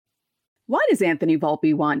Why does Anthony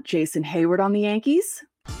Volpe want Jason Heyward on the Yankees?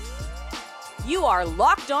 You are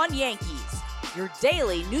Locked On Yankees, your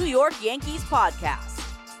daily New York Yankees podcast.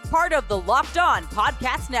 Part of the Locked On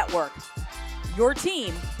Podcast Network, your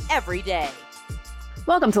team every day.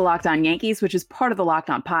 Welcome to Locked On Yankees, which is part of the Locked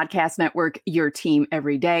On Podcast Network, your team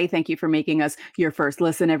every day. Thank you for making us your first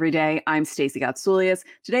listen every day. I'm Stacey Gotsoulias.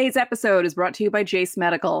 Today's episode is brought to you by Jase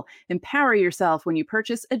Medical. Empower yourself when you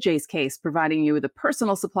purchase a Jase case, providing you with a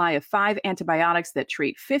personal supply of 5 antibiotics that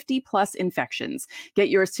treat 50-plus infections. Get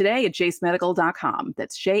yours today at jasemedical.com.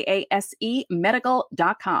 That's Jase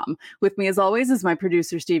medical.com. With me, as always, is my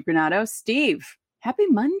producer, Steve Granato. Steve, happy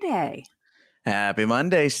Monday. Happy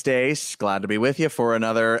Monday, Stace. Glad to be with you for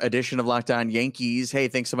another edition of Locked On Yankees. Hey,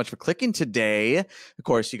 thanks so much for clicking today. Of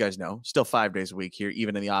course, you guys know, still 5 days a week here,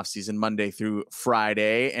 even in the offseason, Monday through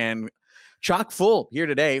Friday. And chock full here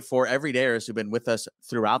today for everydayers who've been with us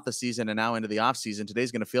throughout the season and now into the offseason.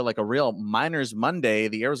 Today's going to feel like a real Minors Monday.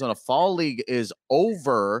 The Arizona Fall League is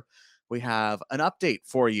over. We have an update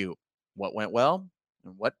for you. What went well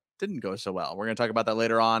and what didn't go so well. We're going to talk about that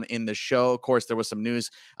later on in the show. Of course, there was some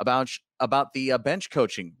news about the bench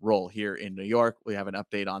coaching role here in New York. We have an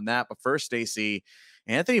update on that. But first, Stacey,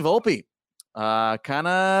 Anthony Volpe, kind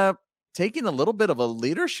of taking a little bit of a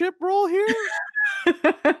leadership role here.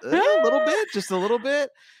 Just a little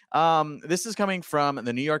bit. This is coming from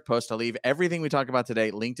the New York Post. I'll leave everything we talk about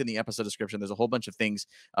today linked in the episode description. There's a whole bunch of things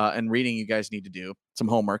and reading you guys need to do, some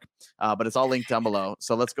homework, but it's all linked down below.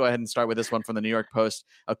 So let's go ahead and start with this one from the New York Post.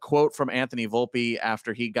 A quote from Anthony Volpe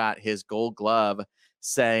after he got his Gold Glove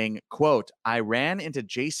saying, quote, "I ran into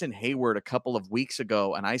Jason Heyward a couple of weeks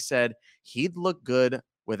ago and I said he'd look good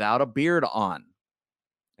without a beard on."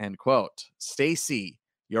 End quote. Stacey,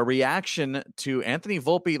 your reaction to Anthony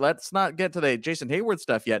Volpe, let's not get to the Jason Heyward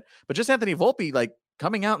stuff yet, but just Anthony Volpe, like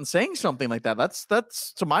coming out and saying something like that.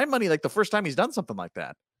 That's to my money, like the first time he's done something like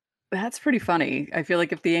that. That's pretty funny. I feel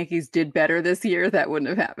like if the Yankees did better this year, that wouldn't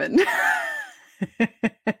have happened.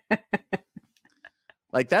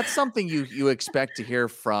 Like that's something you expect to hear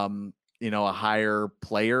from, a higher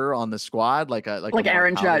player on the squad, like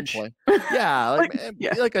Aaron Judge. Yeah,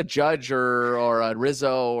 like a Judge or a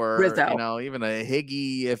Rizzo or even a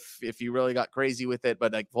Higgy if you really got crazy with it.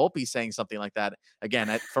 But like Volpe saying something like that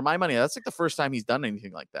again, for my money, that's like the first time he's done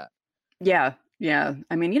anything like that. Yeah.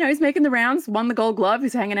 I mean, he's making the rounds, won the Gold Glove.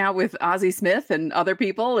 He's hanging out with Ozzie Smith and other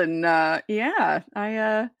people, and I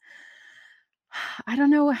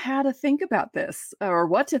don't know how to think about this or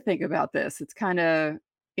what to think about this. It's kind of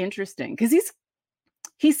interesting because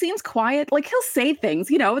he seems quiet. Like he'll say things,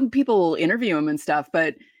 and people will interview him and stuff,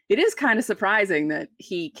 but it is kind of surprising that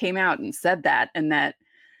he came out and said that and that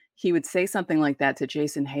he would say something like that to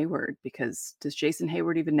Jason Heyward, because does Jason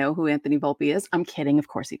Heyward even know who Anthony Volpe is? I'm kidding. Of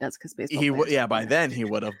course he does, because baseball. By then he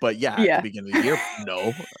would have, but at the beginning of the year,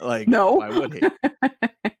 no. No. Why would he?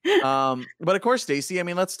 But of course, Stacey, I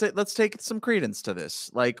mean, let's take some credence to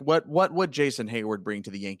this. Like, what would Jason Heyward bring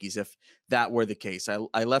to the Yankees if that were the case?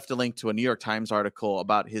 I left a link to a New York Times article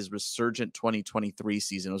about his resurgent 2023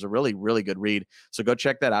 season. It was a really, really good read. So go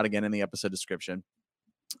check that out again in the episode description.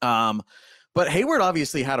 But Heyward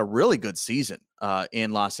obviously had a really good season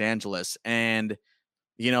in Los Angeles, and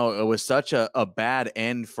it was such a bad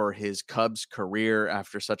end for his Cubs career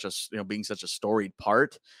after such a being such a storied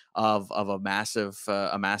part of a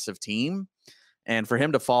massive team, and for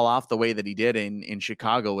him to fall off the way that he did in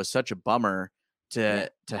Chicago was such a bummer.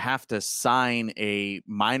 To have to sign a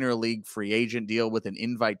minor league free agent deal with an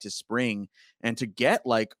invite to spring and to get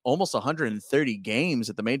like almost 130 games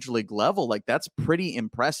at the major league level, like that's pretty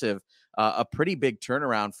impressive. A pretty big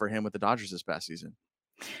turnaround for him with the Dodgers this past season.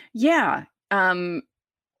 Yeah. I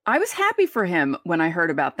was happy for him when I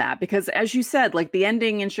heard about that, because as you said, like the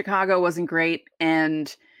ending in Chicago wasn't great.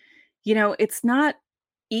 And, it's not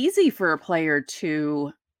easy for a player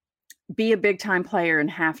to be a big time player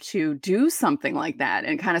and have to do something like that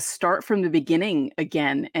and kind of start from the beginning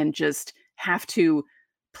again and just have to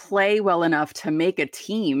play well enough to make a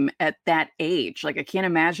team at that age. Like I can't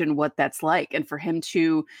imagine what that's like. And for him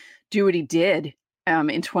to do what he did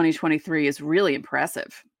in 2023 is really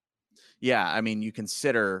impressive. Yeah. I mean, you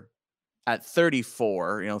consider at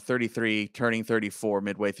 34, 33, turning 34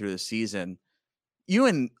 midway through the season,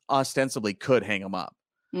 you ostensibly could hang him up.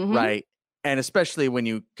 Mm-hmm. Right. And especially when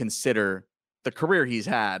you consider the career he's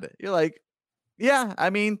had, you're like, yeah, I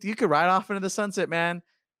mean, you could ride off into the sunset, man,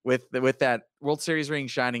 with that World Series ring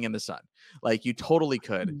shining in the sun. Like you totally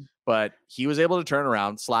could. Mm-hmm. But he was able to turn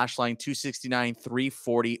around, slash line 269,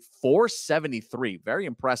 340, 473. Very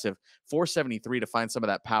impressive. 473 to find some of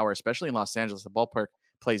that power, especially in Los Angeles. The ballpark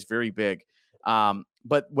plays very big.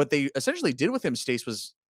 But what they essentially did with him, Stace,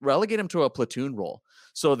 was relegate him to a platoon role.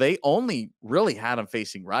 So they only really had him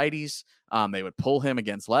facing righties. They would pull him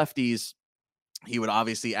against lefties. He would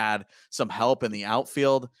obviously add some help in the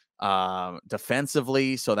outfield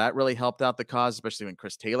defensively. So that really helped out the cause, especially when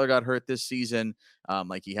Chris Taylor got hurt this season,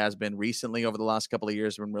 like he has been recently over the last couple of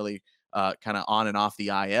years, when really kind of on and off the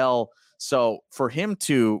IL. So for him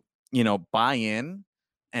to, buy in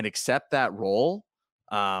and accept that role,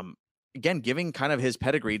 again, giving kind of his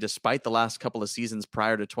pedigree despite the last couple of seasons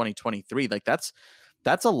prior to 2023, like that's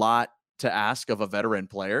a lot to ask of a veteran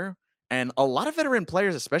player. And a lot of veteran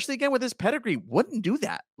players, especially again with his pedigree, wouldn't do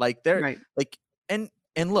that. Like they're Right. like,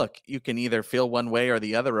 and look, you can either feel one way or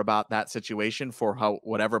the other about that situation for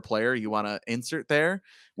whatever player you want to insert there,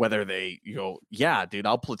 whether they go, yeah, dude,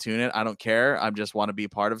 I'll platoon it. I don't care. I just want to be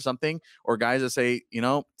part of something. Or guys that say,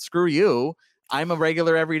 screw you. I'm a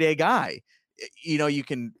regular everyday guy. You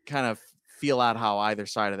can kind of feel out how either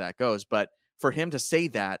side of that goes. But for him to say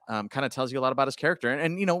that kind of tells you a lot about his character.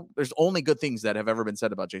 And there's only good things that have ever been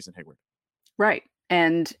said about Jason Heyward. Right.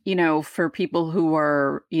 And, for people who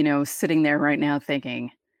are, sitting there right now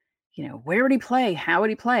thinking, where would he play? How would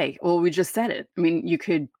he play? Well, we just said it. I mean, you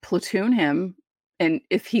could platoon him, and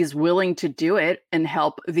if he's willing to do it and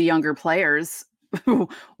help the younger players,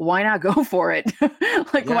 why not go for it?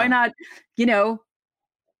 Like, why Yeah. not,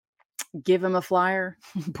 give him a flyer,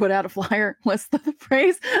 put out a flyer, what's the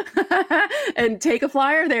phrase? And take a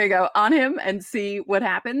flyer, there you go, on him and see what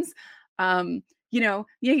happens.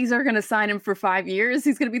 Yankees are going to sign him for 5 years.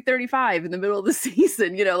 He's going to be 35 in the middle of the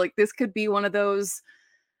season. Like this could be one of those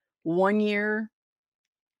 1 year,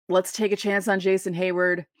 let's take a chance on Jason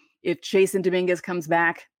Heyward. If Jason Dominguez comes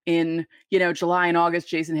back in, July and August,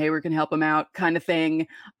 Jason Heyward can help him out kind of thing.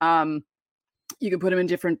 You can put him in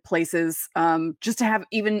different places. Just to have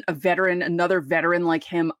even another veteran like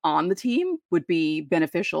him on the team would be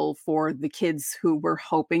beneficial for the kids who we're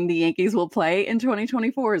hoping the Yankees will play in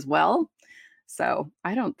 2024 as well. So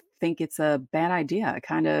I don't think it's a bad idea.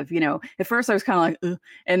 Kind of, at first I was kind of like, ugh.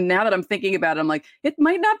 And now that I'm thinking about it, I'm like, it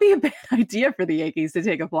might not be a bad idea for the Yankees to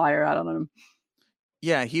take a flyer out on him.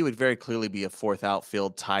 Yeah, he would very clearly be a fourth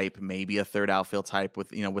outfield type, maybe a third outfield type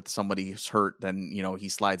with, with somebody who's hurt, then, he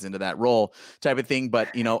slides into that role type of thing. But,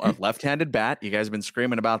 a left-handed bat, you guys have been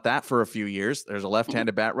screaming about that for a few years. There's a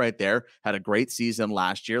left-handed bat right there. Had a great season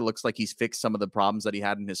last year. Looks like he's fixed some of the problems that he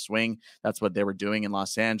had in his swing. That's what they were doing in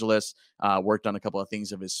Los Angeles. Worked on a couple of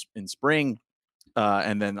things in spring.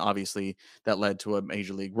 And then obviously that led to a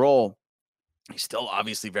major league role. He's still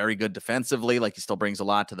obviously very good defensively. Like he still brings a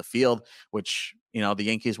lot to the field, which, the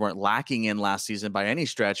Yankees weren't lacking in last season by any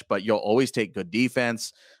stretch, but you'll always take good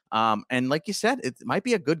defense. And like you said, it might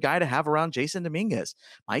be a good guy to have around Jason Dominguez.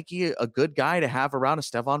 Might be a good guy to have around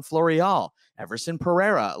Estevan Florial, Everson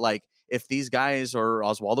Pereira. Like if these guys, or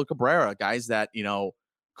Oswaldo Cabrera, guys that,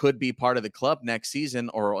 could be part of the club next season,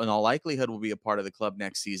 or in all likelihood will be a part of the club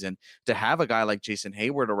next season, to have a guy like Jason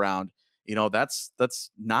Heyward around, that's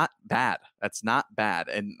not bad. That's not bad.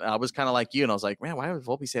 And I was kind of like you, and I was like, man, why would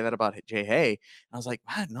Volpe say that about Jay Hay? And I was like,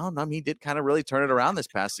 man, no, he did kind of really turn it around this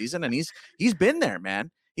past season, and he's been there,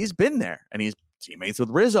 man. He's been there, and he's teammates with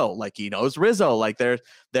Rizzo. Like he knows Rizzo. Like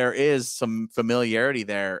there is some familiarity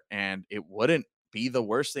there, and it wouldn't be the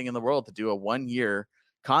worst thing in the world to do a 1-year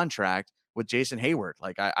contract with Jason Heyward.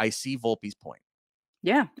 Like I see Volpe's point.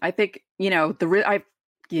 Yeah, I think,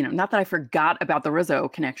 not that I forgot about the Rizzo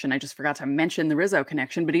connection. I just forgot to mention the Rizzo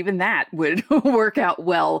connection, but even that would work out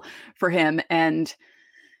well for him. And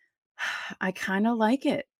I kind of like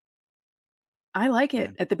it. I like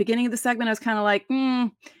it. At the beginning of the segment, I was kind of like,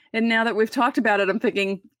 and now that we've talked about it, I'm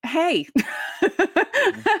thinking, hey,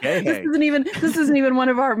 Hey. This isn't even one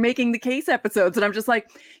of our making the case episodes. And I'm just like,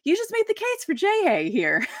 you just made the case for Jay Hay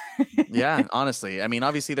here. Yeah, honestly. I mean,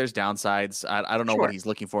 obviously there's downsides. I don't know Sure. what he's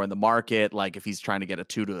looking for in the market. Like if he's trying to get a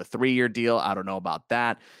 2 to a 3-year deal, I don't know about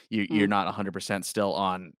that. You're not 100% still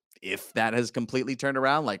on if that has completely turned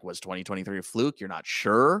around. Like was 2023 a fluke? You're not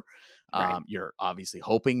sure. Right. You're obviously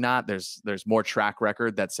hoping not. There's more track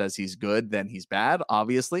record that says he's good than he's bad.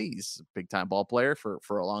 Obviously, he's a big time ball player for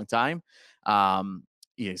a long time.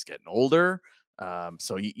 He's getting older.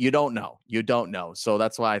 So you don't know. You don't know. So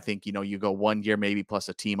that's why I think, you go 1 year, maybe plus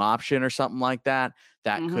a team option or something like that.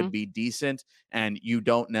 That could be decent. And you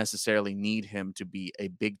don't necessarily need him to be a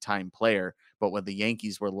big time player. But what the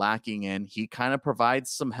Yankees were lacking in, he kind of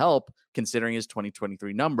provides some help considering his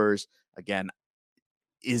 2023 numbers. Again,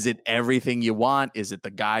 is it everything you want? Is it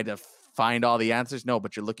the guy to find all the answers? No,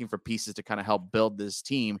 but you're looking for pieces to kind of help build this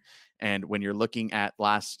team. And when you're looking at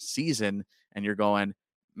last season and you're going,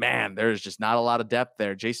 man, there's just not a lot of depth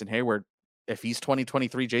there. Jason Heyward, if he's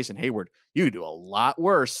 2023 Jason Heyward, you do a lot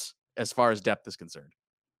worse as far as depth is concerned.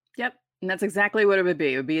 Yep. And that's exactly what it would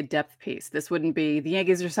be. It would be a depth piece. This wouldn't be the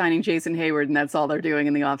Yankees are signing Jason Heyward and that's all they're doing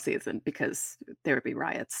in the offseason because there would be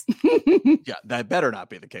riots. Yeah, that better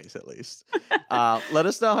not be the case, at least. Let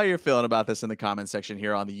us know how you're feeling about this in the comment section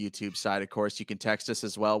here on the YouTube side. Of course, you can text us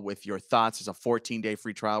as well with your thoughts. It's a 14-day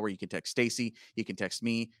free trial where you can text Stacy. You can text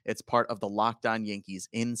me. It's part of the Locked On Yankees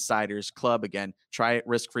Insiders Club. Again, try it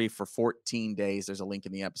risk-free for 14 days. There's a link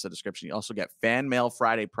in the episode description. You also get Fan Mail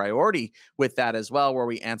Friday priority with that as well, where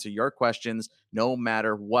we answer your questions no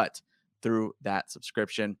matter what through that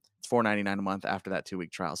subscription. It's $4.99 a month after that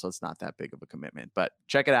 2-week trial, so it's not that big of a commitment. But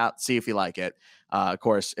check it out, see if you like it. Of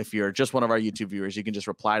course, if you're just one of our YouTube viewers, you can just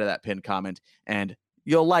reply to that pinned comment, and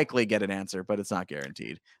you'll likely get an answer, but it's not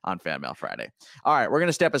guaranteed on Fan Mail Friday. All right, we're going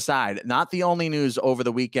to step aside. Not the only news over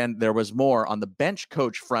the weekend. There was more on the bench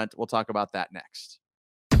coach front. We'll talk about that next.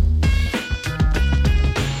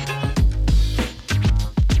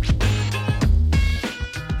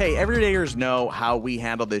 Hey, everydayers know how we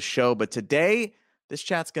handle this show, but today, this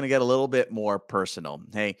chat's going to get a little bit more personal.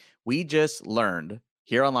 Hey, we just learned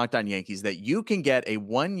here on Locked On Yankees that you can get a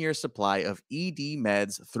 1-year supply of ED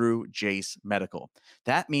meds through Jace Medical.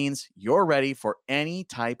 That means you're ready for any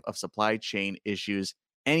type of supply chain issues.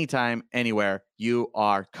 Anytime, anywhere, you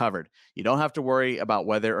are covered. You don't have to worry about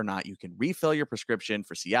whether or not you can refill your prescription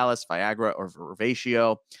for Cialis, Viagra, or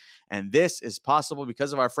Revatio. And this is possible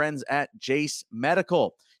because of our friends at Jace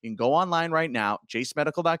Medical. You can go online right now,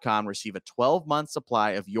 jacemedical.com, receive a 12-month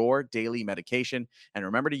supply of your daily medication. And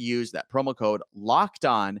remember to use that promo code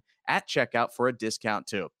LOCKEDON at checkout for a discount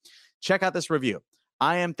too. Check out this review.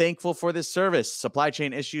 I am thankful for this service. Supply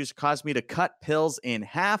chain issues caused me to cut pills in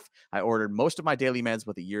half. I ordered most of my daily meds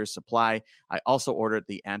with a year's supply. I also ordered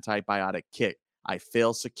the antibiotic kit. I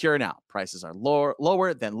feel secure now. Prices are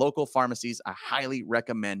lower than local pharmacies. I highly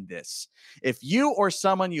recommend this. If you or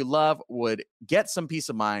someone you love would get some peace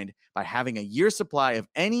of mind by having a year's supply of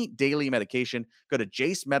any daily medication, go to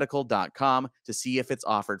jacemedical.com to see if it's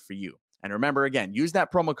offered for you. And remember, again, use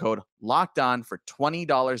that promo code LOCKEDON for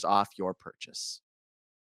 $20 off your purchase.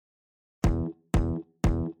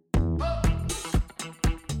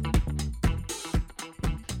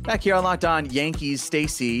 Back here on Locked On Yankees,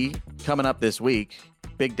 Stacy, coming up this week,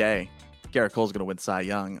 big day. Garrett Cole's going to win Cy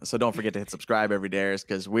Young, so don't forget to hit subscribe every day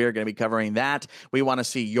because we're going to be covering that. We want to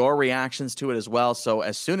see your reactions to it as well, so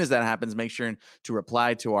as soon as that happens, make sure to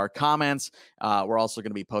reply to our comments. We're also going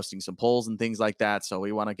to be posting some polls and things like that, so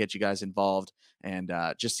we want to get you guys involved and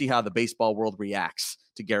just see how the baseball world reacts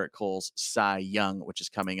to Garrett Cole's Cy Young, which is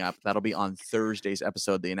coming up. That'll be on Thursday's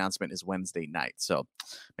episode. The announcement is Wednesday night, so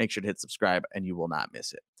make sure to hit subscribe and you will not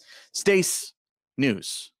miss it. Stace,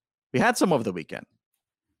 news. We had some over the weekend.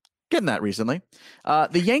 Getting that recently.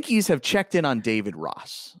 The Yankees have checked in on David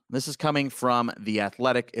Ross. This is coming from The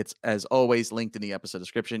Athletic. It's, as always, linked in the episode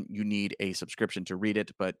description. You need a subscription to read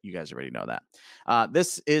it, but you guys already know that.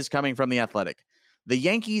 This is coming from The Athletic. The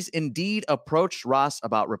Yankees indeed approached Ross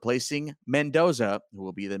about replacing Mendoza, who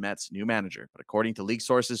will be the Mets' new manager. But according to league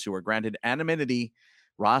sources who were granted anonymity,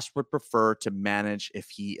 Ross would prefer to manage if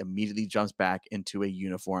he immediately jumps back into a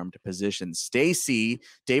uniformed position. Stacy,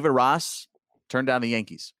 David Ross turned down the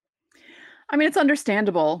Yankees. I mean, it's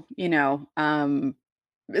understandable,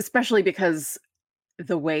 especially because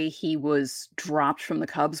the way he was dropped from the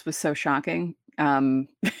Cubs was so shocking.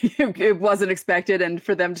 It wasn't expected. And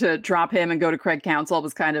for them to drop him and go to Craig Counsell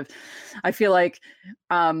was kind of, I feel like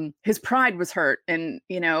his pride was hurt. And,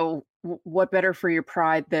 what better for your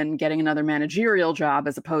pride than getting another managerial job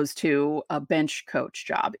as opposed to a bench coach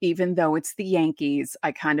job? Even though it's the Yankees,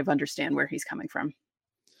 I kind of understand where he's coming from.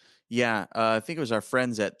 Yeah, I think it was our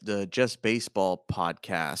friends at the Just Baseball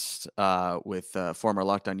podcast with former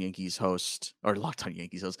Locked On Yankees host, or Locked On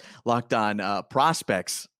Yankees host, Locked On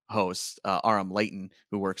Prospects host, Aram Layton,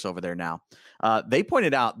 who works over there now. They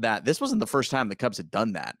pointed out that this wasn't the first time the Cubs had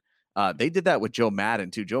done that. They did that with Joe Maddon,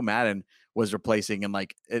 too. Joe Maddon was replacing and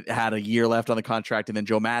it had a year left on the contract, and then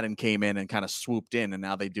Joe Maddon came in and kind of swooped in, and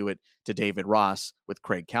now they do it to David Ross with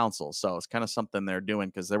Craig Counsell. So it's kind of something they're doing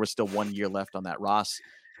because there was still 1 year left on that Ross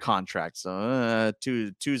contract, so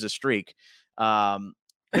two's a streak. But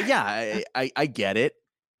yeah, I get it.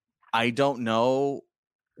 I don't know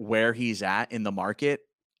where he's at in the market,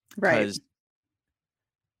 right?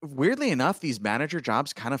 Weirdly enough, these manager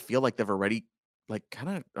jobs kind of feel like they've already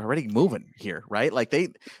moving here, right? Like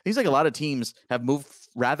seems like a lot of teams have moved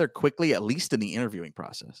rather quickly, at least in the interviewing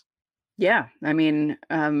process. Yeah, I mean,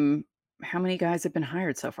 how many guys have been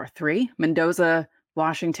hired so far? 3: Mendoza,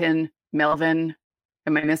 Washington, Melvin.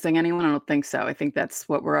 Am I missing anyone? I don't think so. I think that's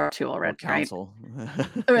what we're up to already, Counsell.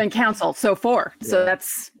 Right? And Counsell, so 4. Yeah. So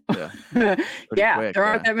that's yeah, there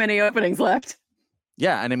aren't that many openings left.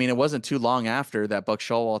 Yeah, and I mean, it wasn't too long after that Buck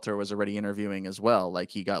Showalter was already interviewing as well. Like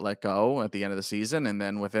he got let go at the end of the season, and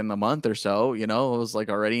then within a month or so, it was like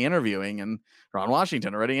already interviewing, and Ron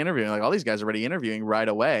Washington already interviewing. Like all these guys already interviewing right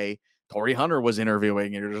away. Torrey Hunter was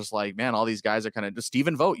interviewing, and you're just like, man, all these guys are kind of just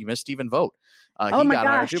Stephen Vogt. You missed Stephen Vogt. Oh He my got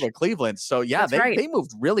hired gosh. too by Cleveland. So yeah, That's right. they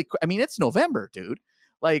moved really quick. I mean, it's November, dude.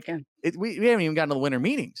 Like Yeah. we haven't even gotten to the winter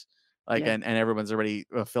meetings. Like Yeah. and everyone's already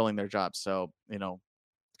filling their jobs. So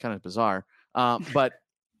kind of bizarre. But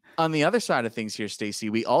on the other side of things here, Stacey,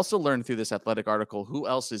 we also learned through this Athletic article who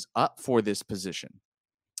else is up for this position,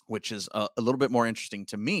 which is a little bit more interesting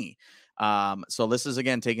to me. So this is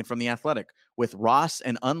again taken from the Athletic. With Ross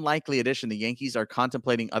an unlikely addition, the Yankees are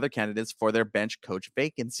contemplating other candidates for their bench coach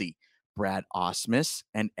vacancy. Brad Osmus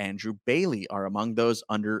and Andrew Bailey are among those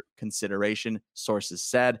under consideration, sources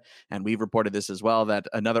said. And we've reported this as well, that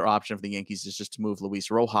another option for the Yankees is just to move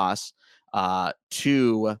Luis Rojas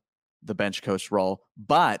to the bench coach role.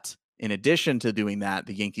 But in addition to doing that,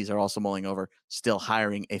 the Yankees are also mulling over still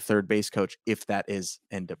hiring a third base coach if that is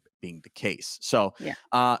end up being the case. So,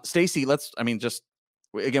 Stacey,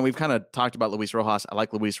 again, we've kind of talked about Luis Rojas. I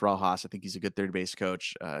like Luis Rojas. I think he's a good third base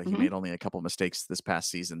coach. He made only a couple of mistakes this past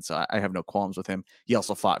season, so I have no qualms with him. He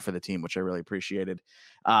also fought for the team, which I really appreciated.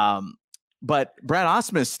 But Brad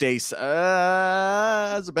Osmus, Stace,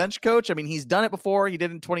 as a bench coach, I mean, he's done it before. He did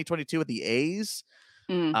it in 2022 with the A's.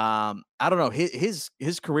 I don't know. His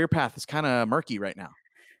career path is kind of murky right now.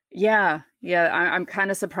 Yeah. I'm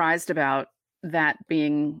kind of surprised about that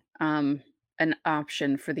being an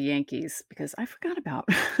option for the Yankees, because I forgot about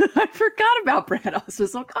Brad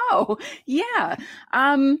Osmus. Like, oh yeah.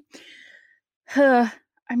 I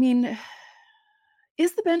mean,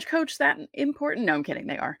 is the bench coach that important? No, I'm kidding.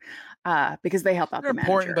 They are, because they help out They're the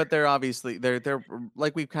important, manager. but they're obviously they're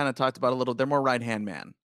like we've kind of talked about a little. They're more right hand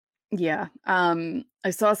man. Yeah. I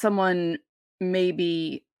saw someone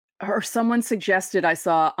someone suggested, I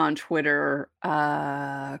saw on Twitter,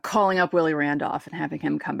 calling up Willie Randolph and having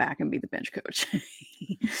him come back and be the bench coach. I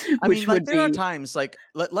Which mean, like would there are be, times like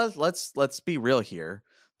let's be real here.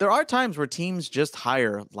 There are times where teams just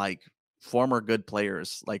hire like former good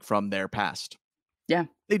players like from their past. yeah.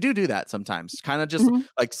 They do that sometimes. Kind of just Mhm.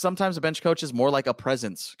 like sometimes a bench coach is more like a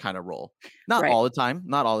presence kind of role. Not Right. all the time,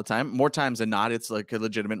 not all the time. More times than not, it's like a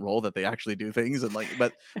legitimate role that they actually do things and like.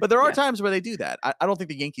 But there are Yeah. times where they do that. I don't think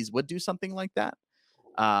the Yankees would do something like that.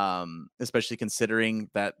 Especially considering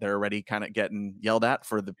that they're already kind of getting yelled at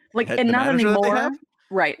for the Like, and the not manager that they anymore. have.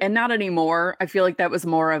 Right. And not anymore. I feel like that was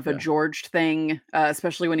more of a Yeah. George thing,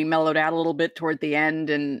 especially when he mellowed out a little bit toward the end.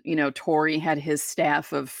 And, Torrey had his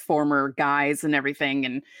staff of former guys and everything.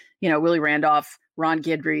 And, Willie Randolph, Ron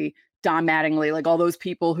Guidry, Don Mattingly, like all those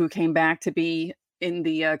people who came back to be in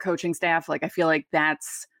the coaching staff. Like, I feel like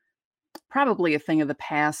that's probably a thing of the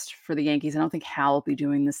past for the Yankees. I don't think Hal will be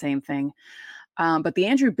doing the same thing. But the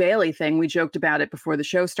Andrew Bailey thing, we joked about it before the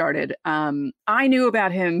show started. I knew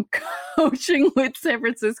about him coaching with San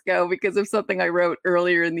Francisco because of something I wrote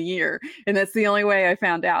earlier in the year. And that's the only way I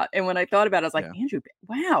found out. And when I thought about it, I was like, Yeah. Andrew,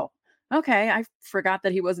 wow. Okay. I forgot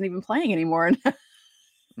that he wasn't even playing anymore.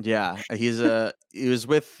 Yeah, he was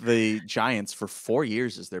with the Giants for 4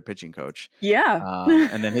 years as their pitching coach. Yeah.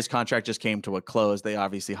 And then his contract just came to a close. They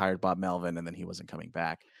obviously hired Bob Melvin, and then he wasn't coming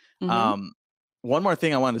back. Mhm. One more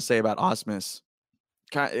thing I wanted to say about Osmus.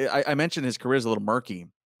 I mentioned his career is a little murky.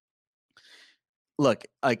 Look,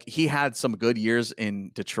 like he had some good years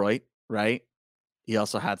in Detroit, right? He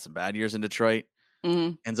also had some bad years in Detroit.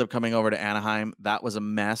 Mhm. Ends up coming over to Anaheim. That was a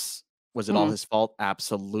mess. Was it all Mhm. his fault?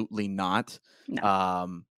 Absolutely not.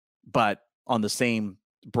 No. But on the same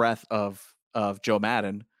breath of Joe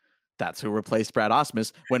Madden, that's who replaced Brad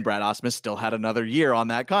Osmus when Brad Osmus still had another year on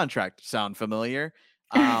that contract. Sound familiar?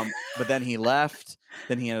 But then he left.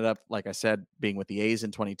 Then he ended up, like I said, being with the A's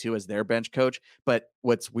in 22 as their bench coach. But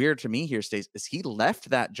what's weird to me here, Stace, is he left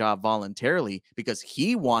that job voluntarily because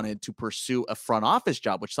he wanted to pursue a front office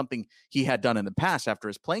job, which is something he had done in the past after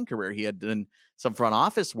his playing career. He had done some front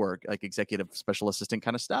office work, like executive special assistant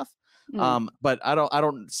kind of stuff. Mm. But I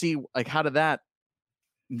don't see like how did that.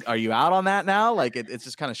 Are you out on that now? Like it's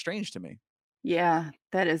just kind of strange to me. Yeah,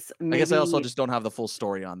 that is I guess I also maybe just don't have the full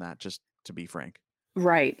story on that, just to be frank.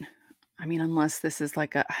 right. I mean, unless this is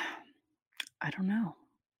like I don't know.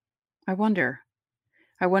 I wonder.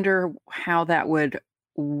 I wonder how that would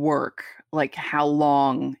work. Like how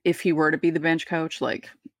long, if he were to be the bench coach, like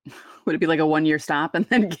would it be like a 1-year stop and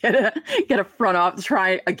then get a front office,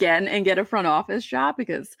 try again and get a front office job?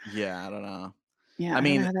 Because Yeah, I don't know. yeah, I I don't know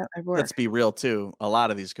mean, how that would let's work. be real too. A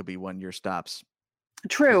lot of these could be 1-year stops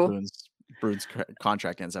because True. Boone's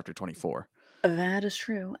contract ends after 24. That is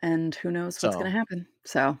true. And who knows what's So gonna happen.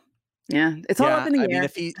 So Yeah, it's all up Yeah, in I the mean, air.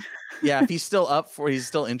 if he's still he's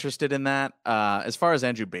still interested in that. As far as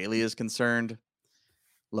Andrew Bailey is concerned,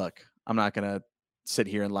 look, I'm not gonna sit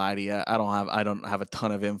here and lie to you. I don't have a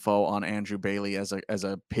ton of info on Andrew Bailey as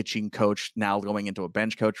a pitching coach now going into a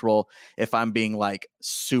bench coach role. If I'm being like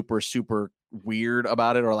super weird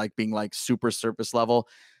about it, or like being like super surface level,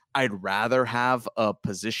 I'd rather have a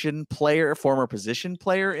former position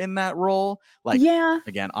player in that role. Like, Yeah.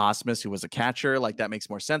 again, Osmus, who was a catcher, like that makes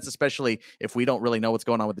more sense, especially if we don't really know what's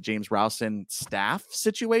going on with the James Rowson staff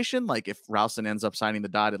situation. Like if Rowson ends up signing the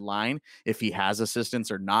dotted line, if he has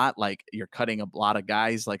assistants or not, like you're cutting a lot of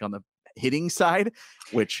guys like on the hitting side,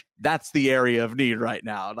 which that's the area of need right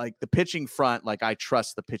now. Like the pitching front, like I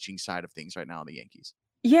trust the pitching side of things right now in the Yankees.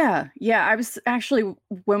 Yeah, yeah. I was actually,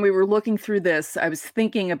 when we were looking through this, I was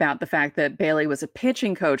thinking about the fact that Bailey was a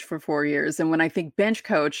pitching coach for 4 years. And when I think bench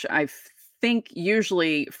coach, think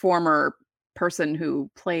usually former person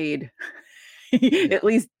who played Yeah. at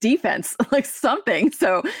least defense, like something.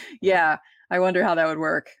 So yeah, I wonder how that would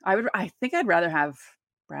work. I think I'd rather have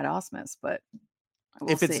Brad Osmus, but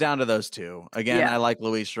we'll If it's see. down to those two, again, Yeah. I like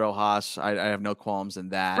Luis Rojas. I have no qualms in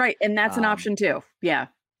that. Right. And that's an Um, option too. Yeah.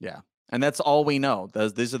 Yeah. And that's all we know.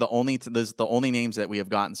 These are the only names that we have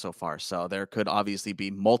gotten so far. So there could obviously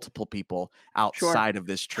be multiple people Sure. outside of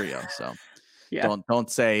this trio. So Yeah.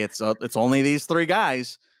 don't say it's only these three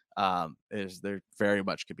guys. There very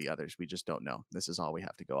much could be others. We just don't know. This is all we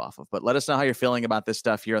have to go off of. But let us know how you're feeling about this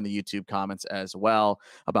stuff here on the YouTube comments as well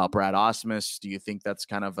about Brad Osmus. Do you think that's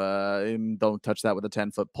kind of don't touch that with a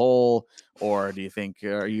 10-foot pole, or do you think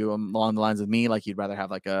are you along the lines of me, like you'd rather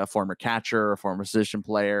have like a former catcher or former position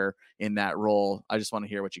player in that role? I just want to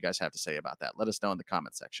hear what you guys have to say about that. Let us know in the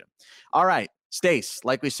comment section. All right. Stace,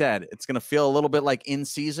 like we said, it's going to feel a little bit like in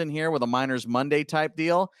season here with a Miners Monday type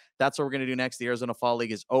deal. That's what we're going to do next. The Arizona Fall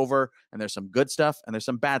League is over, and there's some good stuff and there's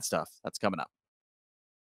some bad stuff that's coming up.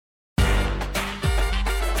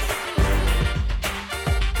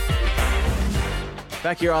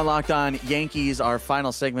 Back here on Locked On Yankees, our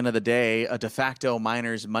final segment of the day, a de facto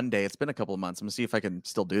Miners Monday. It's been a couple of months. I'm going to see if I can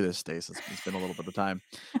still do this, Stace. It's been a little bit of time.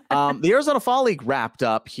 The Arizona Fall League wrapped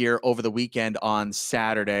up here over the weekend on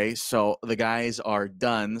Saturday, so the guys are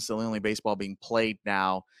done. So the only baseball being played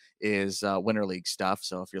now is Winter League stuff.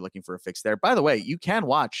 So if you're looking for a fix there, by the way, you can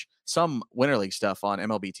watch some Winter League stuff on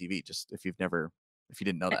MLB TV. Just if you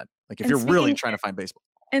didn't know that, like if you're really trying to find baseball.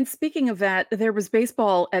 And speaking of that, there was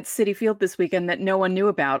baseball at Citi Field this weekend that no one knew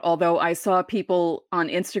about, although I saw people on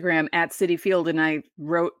Instagram at Citi Field, and I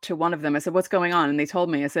wrote to one of them. I said, "What's going on?" And they told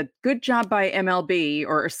me. I said, "Good job by MLB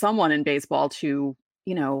or someone in baseball to,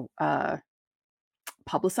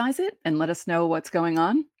 publicize it and let us know what's going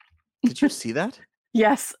on." Did you see that?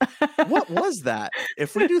 Yes. What was that?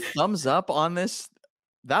 If we do thumbs up on this,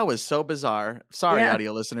 that was so bizarre. Sorry, Yeah.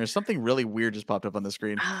 audio listeners. Something really weird just popped up on the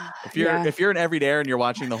screen. Yeah. If you're an everydayer and you're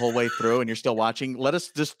watching the whole way through and you're still watching, let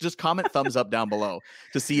us just comment thumbs up down below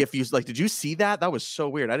to see if you like. Did you see that? That was so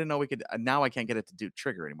weird. I didn't know we could. Now I can't get it to do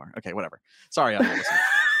trigger anymore. Okay, whatever. Sorry, audio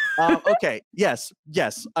listeners. Okay. Yes.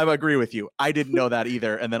 I agree with you. I didn't know that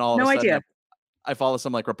either. And then all of No a sudden, idea. I follow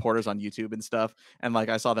some like reporters on YouTube and stuff, and like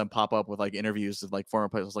I saw them pop up with like interviews of like former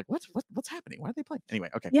players. I was like, what's happening? Why are they playing? Anyway,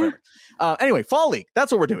 okay, Yeah. whatever. Anyway, Fall League.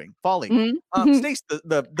 That's what we're doing. Fall League. Mhm. Stace,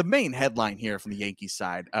 the main headline here from the Yankees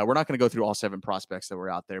side. We're not going to go through all 7 prospects that were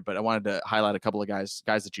out there, but I wanted to highlight a couple of guys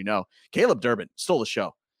that you know. Caleb Durbin stole the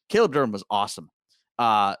show. Caleb Durbin was awesome.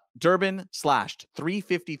 Durbin slashed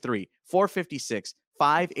 353, 456,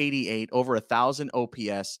 588, over 1,000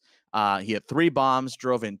 OPS. He had 3 bombs,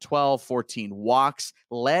 drove in 12, 14 walks,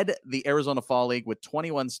 led the Arizona Fall League with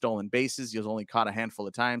 21 stolen bases. He was only caught a handful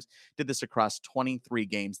of times, did this across 23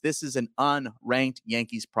 games. This is an unranked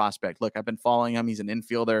Yankees prospect. Look, I've been following him. He's an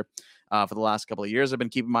infielder for the last couple of years. I've been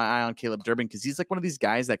keeping my eye on Caleb Durbin because he's like one of these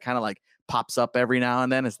guys that kind of like pops up every now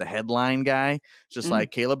and then as the headline guy. Just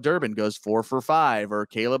like Caleb Durbin goes 4 for 5, or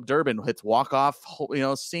Caleb Durbin hits walk-off,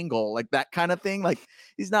 single, like that kind of thing. Like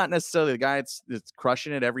he's not necessarily the guy that's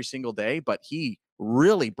crushing it every single day, but he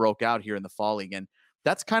really broke out here in the Fall League. And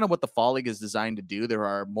that's kind of what the Fall League is designed to do. There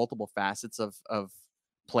are multiple facets of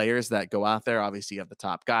players that go out there. Obviously, you have the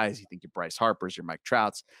top guys. You think your Bryce Harpers, your Mike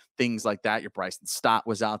Trouts, things like that. Your Bryson Stott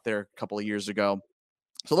was out there a couple of years ago.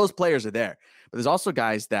 So those players are there, but there's also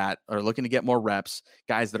guys that are looking to get more reps,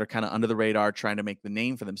 guys that are kind of under the radar, trying to make the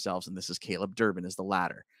name for themselves. And this is Caleb Durbin is the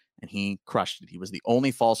latter, and he crushed it. He was the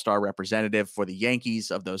only Fall-Star representative for the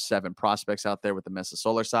Yankees of those 7 prospects out there with the Mesa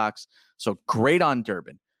Solar Sox. So great on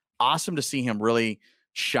Durbin. Awesome to see him really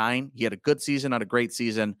shine. He had a good season, not a great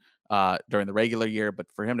season during the regular year, but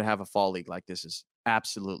for him to have a Fall League like this is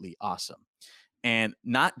absolutely awesome. And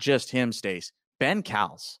not just him, Stace, Ben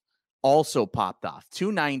Cowles. also popped off.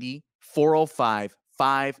 290, 405,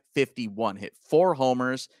 551. Hit 4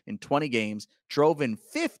 homers in 20 games. Drove in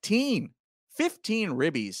 15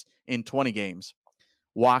 ribbies in 20 games.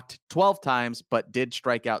 Walked 12 times, but did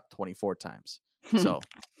strike out 24 times. So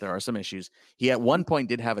there are some issues. He at one point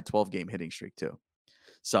did have a 12-game hitting streak too.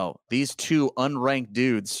 So these two unranked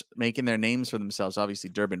dudes making their names for themselves. Obviously,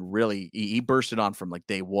 Durbin really, he bursted on from like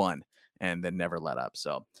day one and then never let up.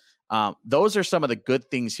 So those are some of the good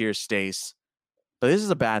things here, Stace. But this is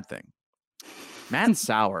a bad thing. Matt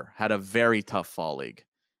Sauer had a very tough fall league.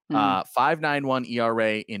 5.91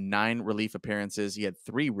 ERA in 9 relief appearances. He had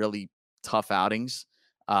 3 really tough outings.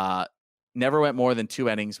 Never went more than 2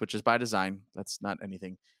 innings, which is by design. That's not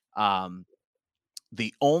anything.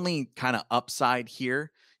 The only kind of upside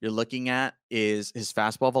here you're looking at is his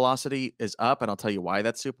fastball velocity is up, and I'll tell you why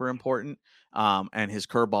that's super important. And his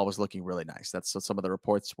curveball was looking really nice. That's what some of the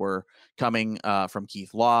reports were coming from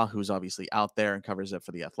Keith Law, who's obviously out there and covers it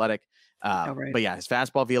for The Athletic. Right. But yeah, his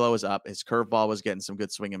fastball velo was up. His curveball was getting some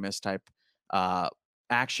good swing and miss type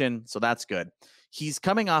action, so that's good. He's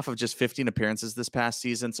coming off of just 15 appearances this past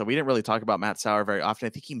season, so we didn't really talk about Matt Sauer very often. I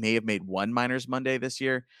think he may have made 1 Minors Monday this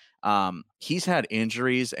year. He's had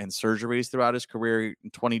injuries and surgeries throughout his career. In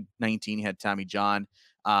 2019, he had Tommy John.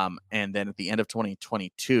 And then at the end of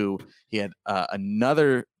 2022, he had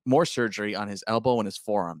another more surgery on his elbow and his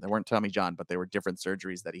forearm. They weren't Tommy John, but they were different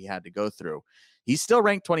surgeries that he had to go through. He's still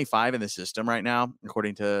ranked 25 in the system right now,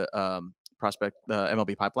 according to Prospect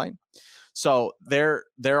MLB Pipeline. So there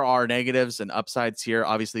are negatives and upsides here.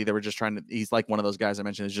 Obviously, they were just trying to. He's like one of those guys I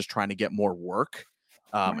mentioned is just trying to get more work.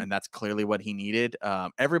 And that's clearly what he needed.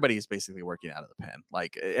 Everybody is basically working out of the pen.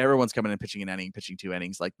 Like everyone's coming in, pitching an inning, pitching 2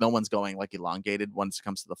 innings. Like no one's going like elongated once it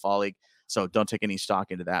comes to the fall league. So don't take any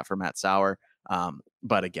stock into that for Matt Sauer.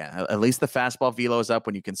 But again, at least the fastball velo is up.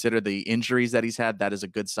 When you consider the injuries that he's had, that is a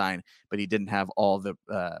good sign. But he didn't have all the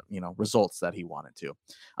results that he wanted to.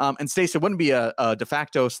 And Stacey, it wouldn't be a de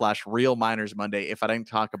facto / real Minors Monday if I didn't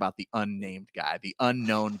talk about the unnamed guy, the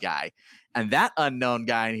unknown guy, and that unknown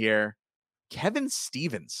guy in here. Kevin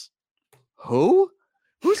Stevens.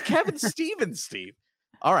 Who's Kevin Stevens, Steve?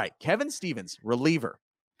 All right, Kevin Stevens, reliever.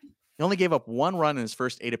 He only gave up 1 run in his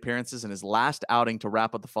first 8 appearances, and his last outing to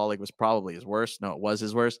wrap up the fall league was probably his worst. No, it was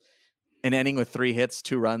his worst. An inning with 3 hits,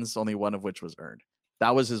 2 runs, only 1 of which was earned.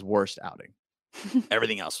 That was his worst outing.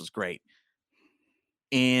 Everything else was great.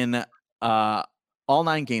 In all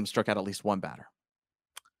 9 games, struck out at least 1 batter.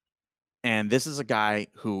 And this is a guy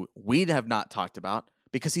who we have not talked about,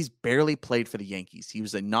 because he's barely played for the Yankees. He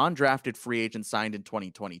was a non-drafted free agent signed in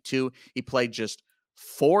 2022. He played just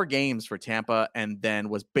 4 games for Tampa and then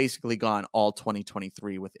was basically gone all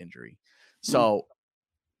 2023 with injury. So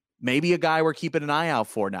maybe a guy we're keeping an eye out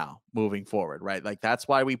for now moving forward, right? Like that's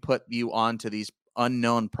why we put you on to these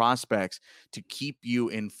unknown prospects to keep you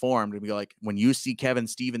informed. And be like, when you see Kevin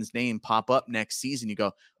Stevens' name pop up next season, you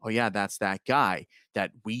go, oh yeah, that's that guy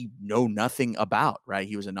that we know nothing about, right?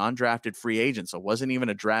 He was a non-drafted free agent, so wasn't even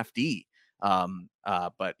a draftee.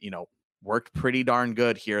 But worked pretty darn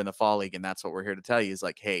good here in the fall league. And that's what we're here to tell you is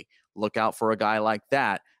like, hey, look out for a guy like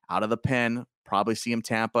that out of the pen. Probably see him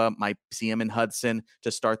Tampa, might see him in Hudson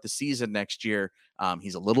to start the season next year.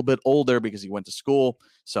 He's a little bit older because he went to school.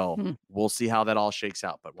 So we'll see how that all shakes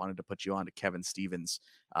out. But wanted to put you on to Kevin Stevens,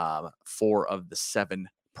 4 of the 7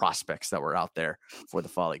 prospects that were out there for the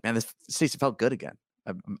fall league. Man, this Stacey felt good again.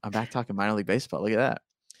 I'm back talking minor league baseball. Look at that.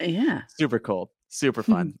 Yeah. Super cool. Super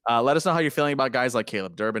fun. Let us know how you're feeling about guys like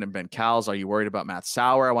Caleb Durbin and Ben Cowles. Are you worried about Matt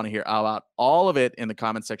Sauer? I want to hear about all of it in the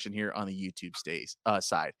comment section here on the YouTube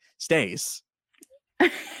side. Stays.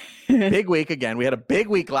 Big week again. We had a big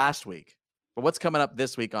week last week. But what's coming up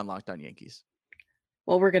this week on Locked On Yankees?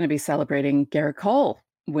 Well, we're going to be celebrating Garrett Cole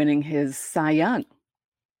winning his Cy Young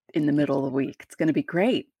in the middle of the week. It's going to be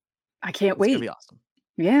great. I can't wait. It's going to be awesome.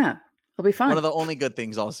 Yeah, it'll be fun. One of the only good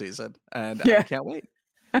things all season. And I can't wait.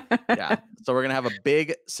 Yeah. So we're going to have a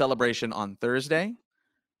big celebration on Thursday.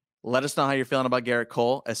 Let us know how you're feeling about Garrett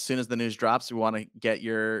Cole. As soon as the news drops, we want to get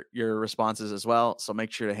your responses as well. So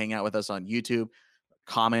make sure to hang out with us on YouTube,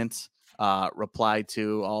 comment, reply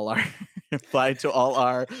to all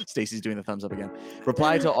our Stacey's doing the thumbs up again.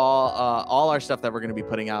 Reply to all our stuff that we're going to be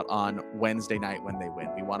putting out on Wednesday night when they win.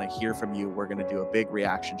 We want to hear from you. We're going to do a big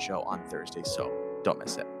reaction show on Thursday, so don't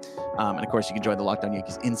miss it. And of course, you can join the Locked On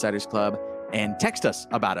Yankees Insiders Club and text us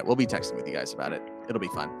about it. We'll be texting with you guys about it. It'll be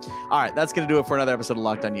fun. All right, that's going to do it for another episode of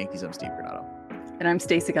Locked On Yankees. I'm Steve Granado. And I'm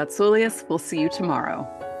Stacey Gotsoulias. We'll see you tomorrow.